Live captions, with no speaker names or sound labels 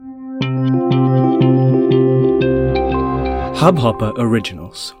Hubhopper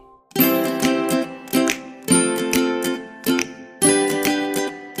Originals.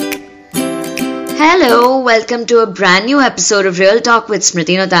 Hello, welcome to a brand new episode of Real Talk with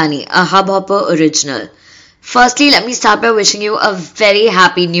Smriti Notani, a Hubhopper original. Firstly, let me start by wishing you a very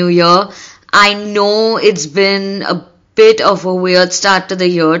happy new year. I know it's been a bit of a weird start to the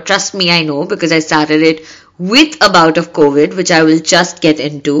year. Trust me, I know, because I started it with a bout of COVID, which I will just get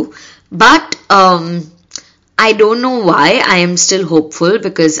into. But I don't know why I am still hopeful,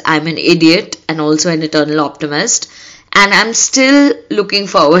 because I'm an idiot and also an eternal optimist. And I'm still looking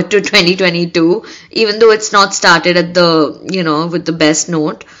forward to 2022, even though it's not started at with the best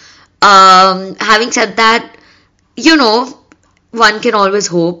note. Having said that, one can always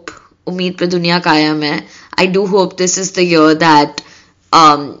hope. Umeed pe duniya kayam hai. I do hope this is the year that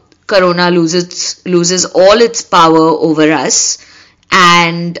Corona loses all its power over us.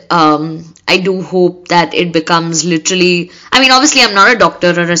 And I do hope that it becomes literally, obviously I'm not a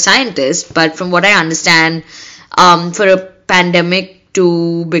doctor or a scientist, but from what I understand, for a pandemic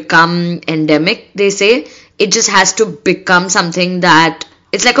to become endemic, they say, it just has to become something that,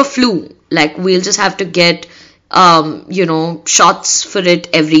 it's like a flu. Like, we'll just have to get, shots for it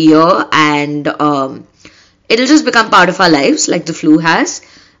every year, and it'll just become part of our lives, like the flu has.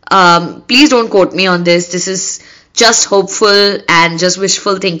 Please don't quote me on this. This is just hopeful and just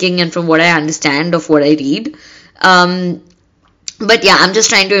wishful thinking, and from what I understand of what I read. But yeah, I'm just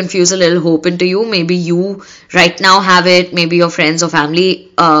trying to infuse a little hope into you. Maybe you right now have it. Maybe your friends or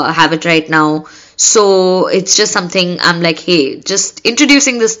family have it right now. So it's just something I'm like, hey, just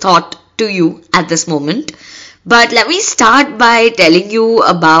introducing this thought to you at this moment. But let me start by telling you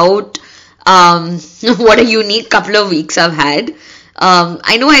about what a unique couple of weeks I've had.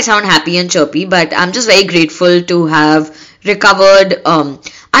 I know I sound happy and chirpy, but I'm just very grateful to have recovered.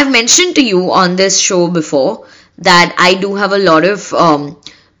 I've mentioned to you on this show before that I do have a lot of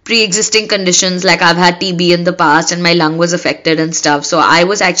pre-existing conditions. Like, I've had TB in the past and my lung was affected and stuff. So I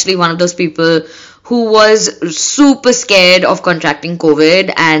was actually one of those people who was super scared of contracting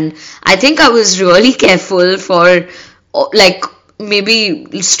COVID, and I think I was really careful for, like,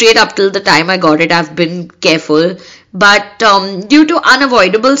 maybe straight up till the time I got it, I've been careful. But due to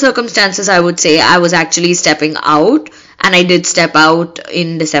unavoidable circumstances, I would say, I was actually stepping out, and I did step out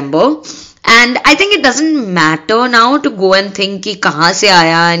in December. And I think it doesn't matter now to go and think ki kahan se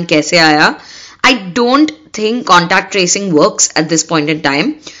aaya and kaise aaya. I don't think contact tracing works at this point in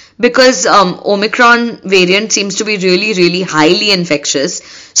time, because Omicron variant seems to be really, really highly infectious.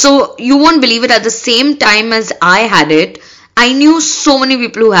 So you won't believe it, at the same time as I had it, I knew so many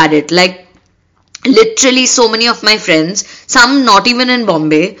people who had it. Like, literally so many of my friends, some not even in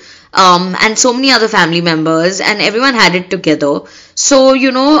Bombay, and so many other family members, and everyone had it together. So,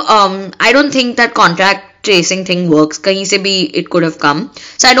 I don't think that contact tracing thing works. Kahin se bhi it could have come.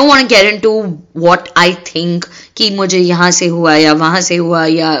 So I don't want to get into what I think ki mujhe yahan se hua ya wahan se hua,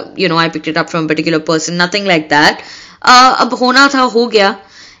 ya, I picked it up from a particular person. Nothing like that. Ab hona tha ho gaya.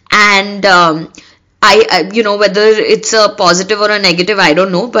 And I whether it's a positive or a negative, I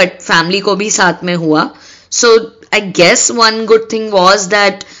don't know, but family ko bhi saath mein hua. So I guess one good thing was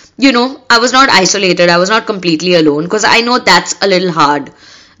that, I was not isolated. I was not completely alone, because I know that's a little hard.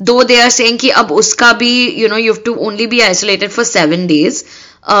 Though they are saying ki ab uska bhi, you have to only be isolated for 7 days.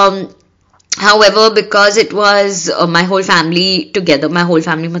 However, because it was my whole family together, my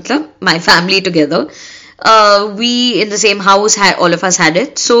family together, we in the same house, all of us had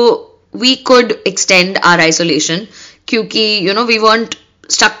it. So we could extend our isolation, kyuki, we weren't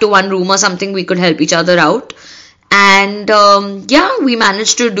stuck to one room or something. We could help each other out. And we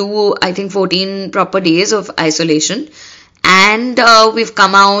managed to do, I think, 14 proper days of isolation. And we've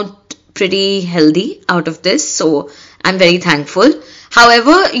come out pretty healthy out of this. So I'm very thankful.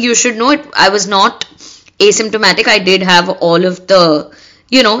 However, you should know I was not asymptomatic. I did have all of the,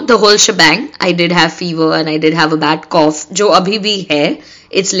 the whole shebang. I did have fever and I did have a bad cough. Jo abhi bhi hai.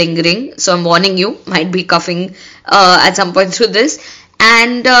 It's lingering. So I'm warning you, might be coughing at some point through this.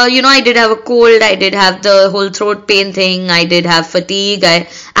 And, I did have a cold, I did have the whole throat pain thing, I did have fatigue, I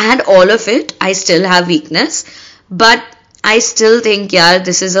had all of it. I still have weakness, but I still think,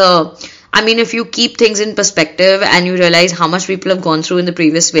 this is if you keep things in perspective and you realize how much people have gone through in the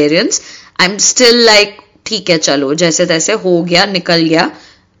previous variants, I'm still like, theek hai chalo, jaise taise ho gaya, nikal gaya,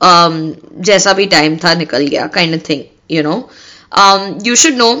 jaisa bhi time tha, nikal gaya, kind of thing, You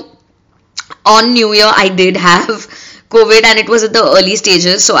should know, on New Year, I did have COVID, and it was at the early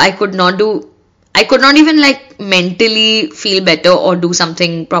stages, so I could not even mentally feel better or do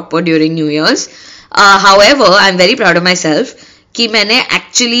something proper during New Year's. However, I'm very proud of myself कि मैंने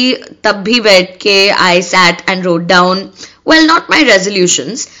actually तब भी बैठ के I sat and wrote down, well, not my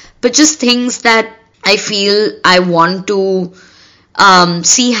resolutions, but just things that I feel I want to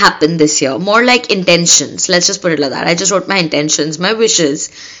see happen this year. More like intentions. Let's just put it like that. I just wrote my intentions, my wishes,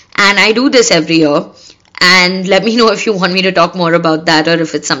 and I do this every year. And let me know if you want me to talk more about that or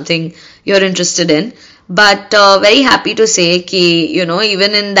if it's something you're interested in. But very happy to say ki,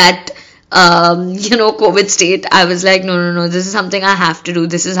 even in that COVID state, I was like, no, this is something I have to do.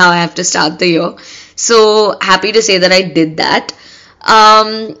 This is how I have to start the year. So happy to say that I did that.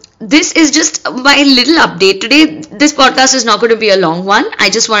 This is just my little update today. This podcast is not going to be a long one. I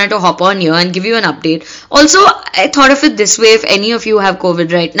just wanted to hop on here and give you an update. Also, I thought of it this way: if any of you have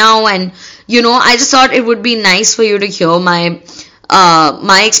COVID right now, and I just thought it would be nice for you to hear my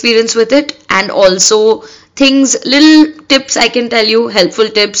experience with it, and also little tips I can tell you, helpful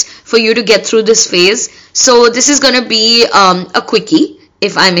tips for you to get through this phase. So this is going to be a quickie,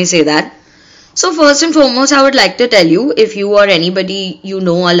 if I may say that. So first and foremost, I would like to tell you, if you or anybody you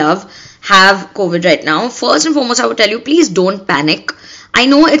know or love have COVID right now, first and foremost, I would tell you, please don't panic. I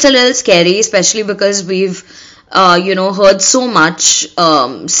know it's a little scary, especially because we've, heard so much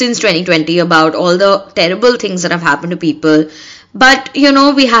since 2020 about all the terrible things that have happened to people. But,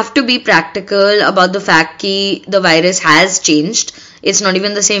 we have to be practical about the fact that the virus has changed. It's not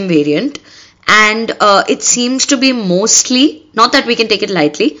even the same variant. And it seems to be mostly, not that we can take it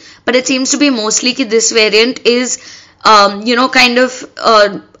lightly, but it seems to be mostly that this variant is, kind of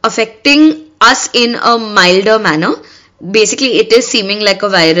affecting us in a milder manner. Basically, it is seeming like a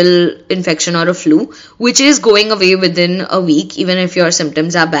viral infection or a flu, which is going away within a week, even if your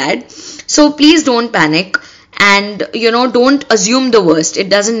symptoms are bad. So please don't panic. And, don't assume the worst. It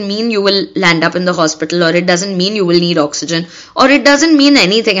doesn't mean you will land up in the hospital, or it doesn't mean you will need oxygen, or it doesn't mean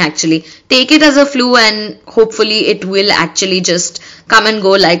anything actually. Take it as a flu, and hopefully it will actually just come and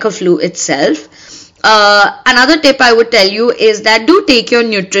go like a flu itself. Another tip I would tell you is that do take your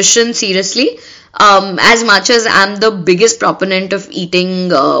nutrition seriously. As much as I'm the biggest proponent of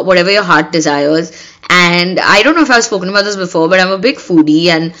eating whatever your heart desires, and I don't know if I've spoken about this before, but I'm a big foodie,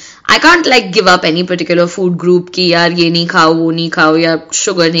 and I can't give up any particular food group ki yaar ye nahi khao, wo nahi khao, ya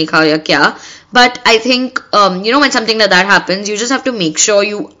sugar nahi khao, ya kya. But I think, when something like that happens, you just have to make sure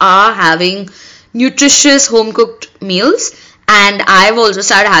you are having nutritious home cooked meals. And I've also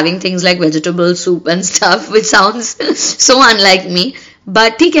started having things like vegetable soup and stuff, which sounds so unlike me.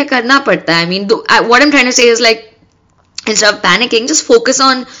 But theek hai, karna padta hai. I mean, what I'm trying to say is instead of panicking, just focus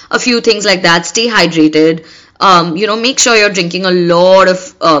on a few things like that. Stay hydrated. Make sure you're drinking a lot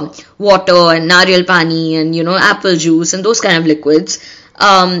of water and nariyal pani and, apple juice and those kind of liquids.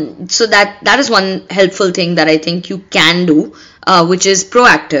 So that is one helpful thing that I think you can do, which is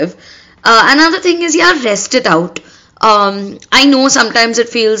proactive. Another thing is, rest it out. I know sometimes it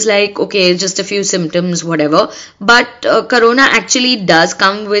feels like, okay, just a few symptoms, whatever, but corona actually does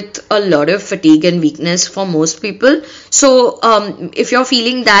come with a lot of fatigue and weakness for most people. So if you're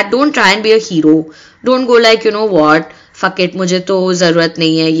feeling that, don't try and be a hero. Don't go like, what, fuck it, mujhe to zarurat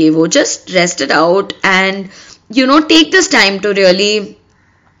nahi hai, ye wo. Just rest it out and, take this time to really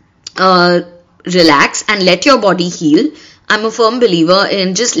relax and let your body heal. I'm a firm believer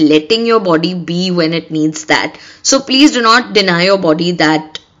in just letting your body be when it needs that. So please do not deny your body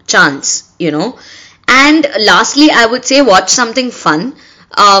that chance, And lastly, I would say watch something fun.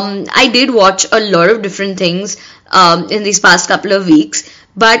 I did watch a lot of different things in these past couple of weeks.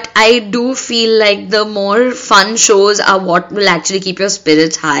 But I do feel like the more fun shows are what will actually keep your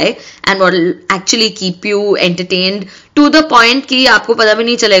spirits high and what will actually keep you entertained to the point कि आपको पता भी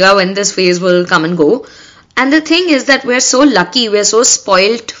नहीं चलेगा when this phase will come and go. And the thing is that we're so lucky, we're so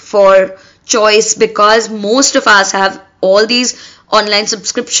spoilt for choice because most of us have all these online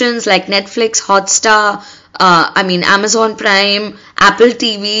subscriptions like Netflix, Hotstar, Amazon Prime, Apple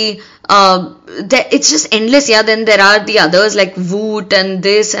TV. It's just endless. Yeah, then there are the others like Voot and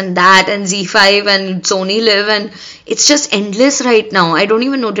this and that and Z5 and Sony Live, and it's just endless right now. I don't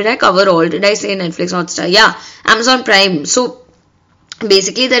even know. Did I cover all? Did I say Netflix, Hotstar? Yeah, Amazon Prime. So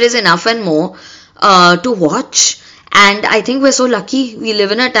basically there is enough and more to watch. And I think we're so lucky. We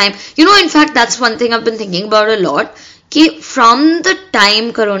live in a time. In fact, that's one thing I've been thinking about a lot. From the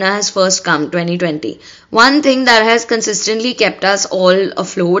time Corona has first come, 2020, one thing that has consistently kept us all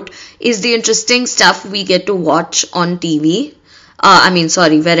afloat is the interesting stuff we get to watch on TV.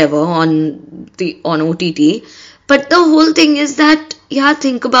 Wherever, on OTT. But the whole thing is that,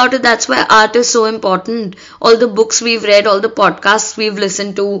 think about it, that's why art is so important. All the books we've read, all the podcasts we've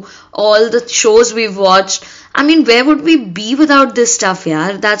listened to, all the shows we've watched. Where would we be without this stuff,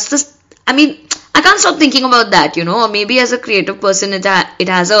 I can't stop thinking about that, or maybe as a creative person, it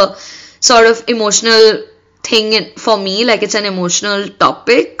has a sort of emotional thing for me, like it's an emotional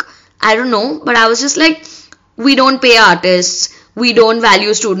topic. I don't know, but I was just like, we don't pay artists, we don't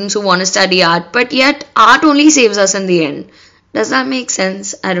value students who want to study art, but yet art only saves us in the end. Does that make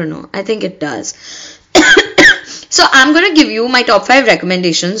sense? I don't know. I think it does. So I'm gonna give you my top 5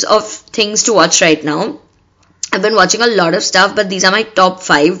 recommendations of things to watch right now. I've been watching a lot of stuff, but these are my top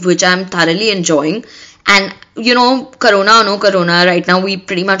 5, which I'm thoroughly enjoying. And corona or no corona, right now we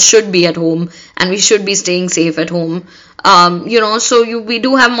pretty much should be at home and we should be staying safe at home. So we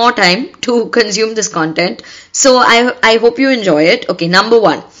do have more time to consume this content. So I hope you enjoy it. Okay, number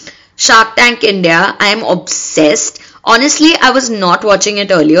 1, Shark Tank India. I am obsessed. Honestly, I was not watching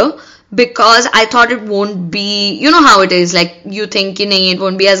it earlier because I thought it won't be, you know how it is, like you think it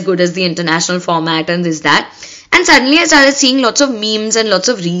won't be as good as the international format and this, that. And suddenly I started seeing lots of memes and lots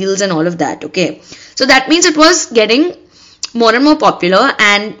of reels and all of that, okay. So that means it was getting more and more popular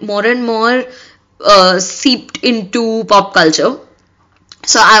and more seeped into pop culture.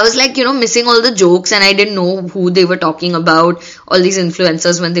 So I was like, missing all the jokes, and I didn't know who they were talking about, all these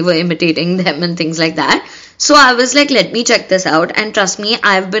influencers when they were imitating them and things like that. So I was like, let me check this out, and trust me,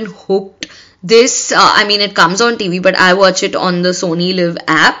 I've been hooked. This, it comes on TV, but I watch it on the Sony Live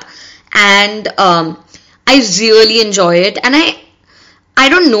app, and I really enjoy it. And I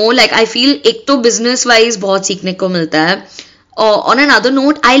don't know, like I feel एक तो business wise बहुत सीखने को मिलता है. On another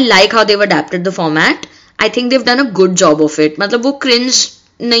note, I like how they've adapted the format. I think they've done a good job of it. मतलब वो cringe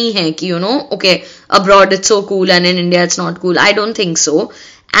नहीं है कि okay, abroad it's so cool and in India it's not cool. I don't think so.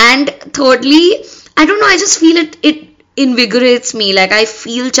 And thirdly, I don't know, I just feel it invigorates me. Like I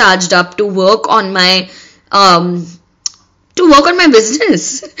feel charged up to work on my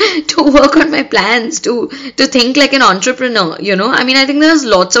business, to work on my plans, to think like an entrepreneur, I think there's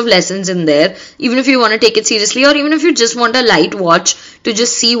lots of lessons in there, even if you want to take it seriously, or even if you just want a light watch to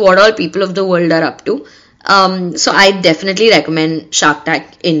just see what all people of the world are up to. So I definitely recommend Shark Tank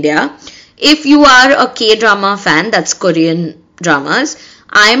India. If you are a K-drama fan, that's Korean dramas,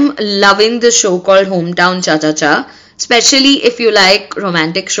 I'm loving the show called Hometown Cha-Cha-Cha. Especially if you like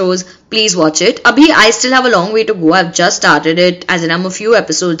romantic shows, please watch it. Abhi, I still have a long way to go. I've just started it, as in I'm a few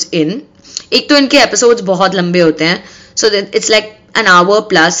episodes in. एक तो इनके episodes बहुत लंबे होते हैं, so that it's like an hour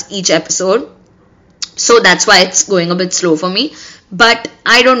plus each episode. So that's why it's going a bit slow for me. But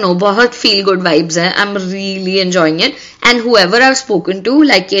I don't know, बहुत feel good vibes हैं. I'm really enjoying it. And whoever I've spoken to,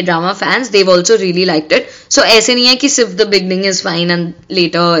 like K-drama fans, they've also really liked it. So ऐसे नहीं है कि सिर्फ the beginning is fine and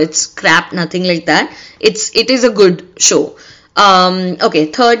later it's crap, nothing like that. It is a good show. Okay,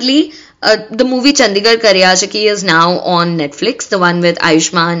 thirdly, the movie Chandigarh Karyashaki is now on Netflix, the one with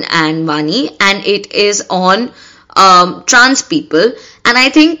Ayushmann and Vani, and it is on trans people, and I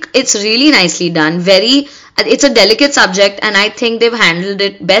think it's really nicely done. It's a delicate subject, and I think they've handled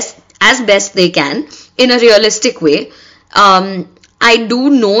it best they can in a realistic way. I do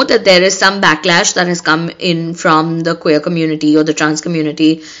know that there is some backlash that has come in from the queer community or the trans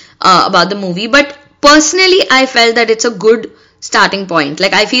community about the movie, but personally I felt that it's a good starting point.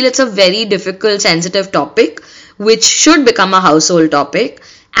 Like I feel it's a very difficult, sensitive topic which should become a household topic,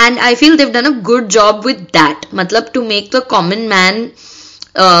 and I feel they've done a good job with that. Matlab, to make the common man,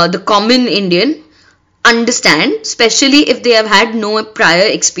 the common Indian understand, especially if they have had no prior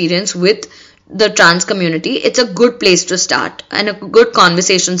experience with the trans community, it's a good place to start and a good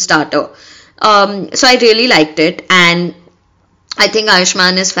conversation starter. So I really liked it, and I think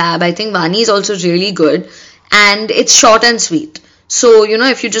Ayushmann is fab. I think Vani is also really good, and it's short and sweet. So,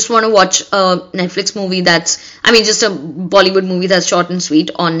 if you just want to watch a Netflix movie just a Bollywood movie that's short and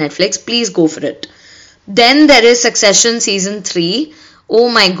sweet on Netflix, please go for it. Then there is Succession Season 3. Oh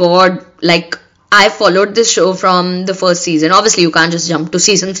my god, like I followed this show from the first season. Obviously, you can't just jump to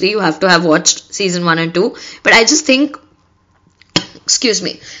Season 3. You have to have watched Season 1 and 2. But I just think, excuse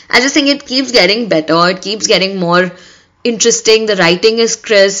me, I just think it keeps getting better. It keeps getting more interesting. The writing is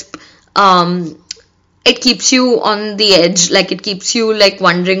crisp. It keeps you on the edge, like it keeps you like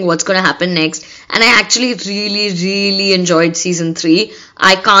wondering what's going to happen next. And I actually really enjoyed Season 3.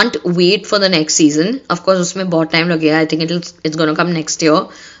 I can't wait for the next season. Of course, usme bahut time lagega. I think it's going to come next year.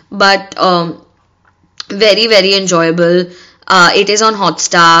 But very enjoyable. It is on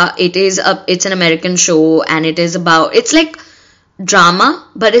Hotstar. It's an American show, and it's like drama,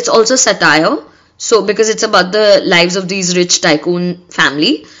 but it's also satire. So because it's about the lives of these rich tycoon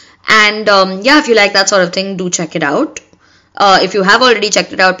family. And if you like that sort of thing, do check it out. If you have already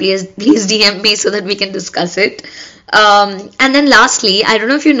checked it out, please DM me so that we can discuss it. And then lastly, I don't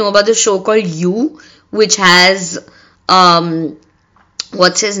know if you know about the show called You, which has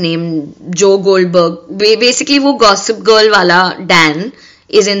what's his name, Joe Goldberg, basically वो Gossip Girl वाला Dan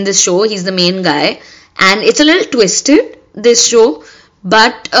is in this show. He's the main guy, and it's a little twisted, this show,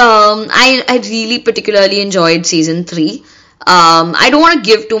 but I really particularly enjoyed season 3. I don't want to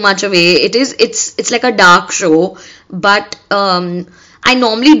give too much away. It's like a dark show, but I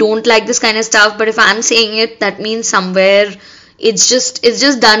normally don't like this kind of stuff, but if I'm saying it, that means somewhere it's just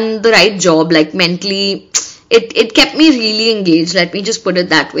done the right job, like mentally it kept me really engaged, let me just put it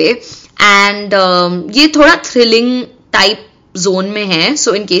that way. And ये थोड़ा thrilling type zone में है,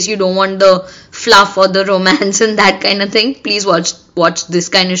 so in case you don't want the fluff or the romance and that kind of thing, please watch this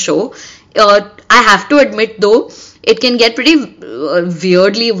kind of show. I have to admit though, it can get pretty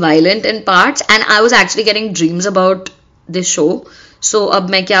weirdly violent in parts, and I was actually getting dreams about this show. So अब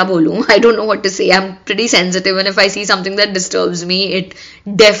मैं क्या बोलूँ? I don't know what to say. I'm pretty sensitive, and if I see something that disturbs me, it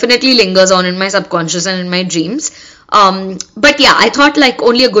definitely lingers on in my subconscious and in my dreams. But yeah, I thought like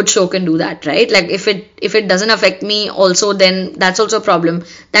only a good show can do that, right? Like if it doesn't affect me also, then that's also a problem.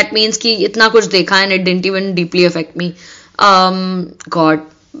 That means कि इतना कुछ देखा and it didn't even deeply affect me. God,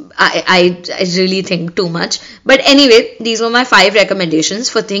 I really think too much. But anyway, these were my 5 recommendations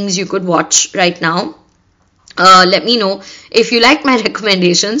for things you could watch right now. Let me know if you like my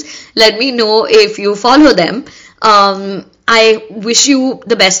recommendations. Let me know if you follow them. I wish you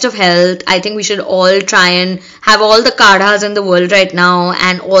the best of health. I think we should all try and have all the kadhas in the world right now,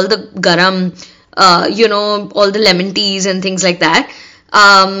 and all the garam, all the lemon teas and things like that.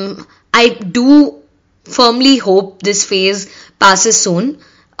 I do firmly hope this phase passes soon.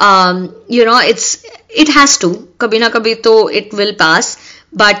 It has to. Kabhi na kabhi to it will pass.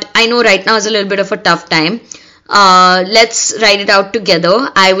 But I know right now is a little bit of a tough time. Let's ride it out together.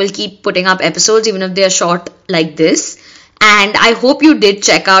 I will keep putting up episodes even if they are short like this. And I hope you did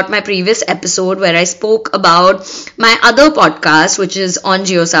check out my previous episode where I spoke about my other podcast, which is on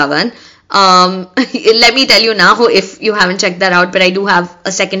JioSaavn. Let me tell you now if you haven't checked that out, but I do have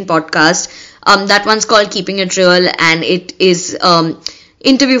a second podcast. That one's called Keeping It Real, and it is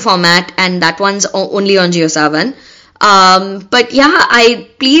interview format, and that one's only on JioSaavn. But yeah,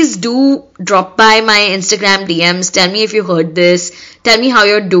 please do drop by my Instagram DMs. Tell me if you heard this. Tell me how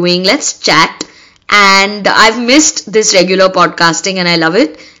you're doing. Let's chat. And I've missed this regular podcasting and I love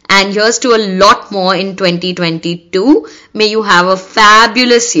it. And here's to a lot more in 2022. May you have a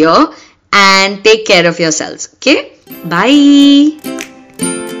fabulous year and take care of yourselves. Okay? Bye.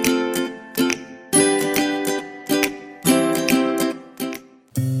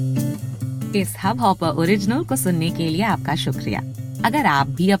 इस hub hopper original को सुनने के लिए आपका शुक्रिया। अगर आप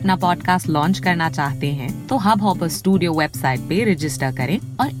भी अपना पॉडकास्ट लॉन्च करना चाहते हैं तो हब हॉपर स्टूडियो वेबसाइट पे रजिस्टर करें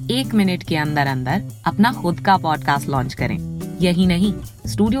और 1 मिनट के अंदर अंदर अपना खुद का पॉडकास्ट लॉन्च करें। यही नहीं,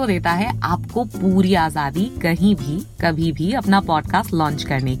 स्टूडियो देता है आपको पूरी आजादी कहीं भी कभी भी अपना पॉडकास्ट लॉन्च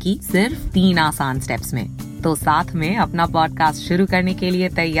करने की, सिर्फ 3 आसान स्टेप्स में। तो साथ में अपना पॉडकास्ट शुरू करने के लिए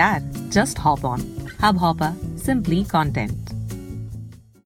तैयार? Just hop on hub hopper, simply content.